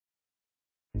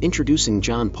Introducing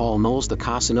John Paul Knowles, the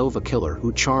Casanova killer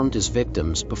who charmed his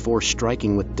victims before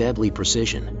striking with deadly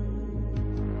precision.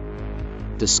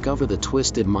 Discover the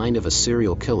twisted mind of a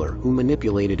serial killer who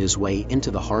manipulated his way into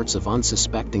the hearts of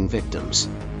unsuspecting victims.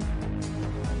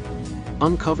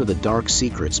 Uncover the dark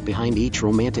secrets behind each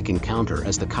romantic encounter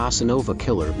as the Casanova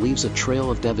killer leaves a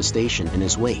trail of devastation in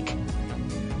his wake.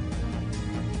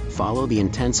 Follow the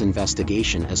intense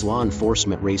investigation as law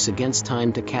enforcement race against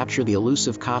time to capture the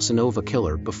elusive Casanova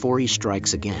killer before he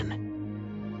strikes again.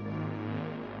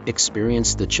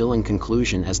 Experience the chilling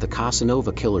conclusion as the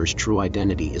Casanova killer's true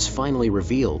identity is finally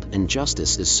revealed and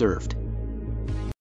justice is served.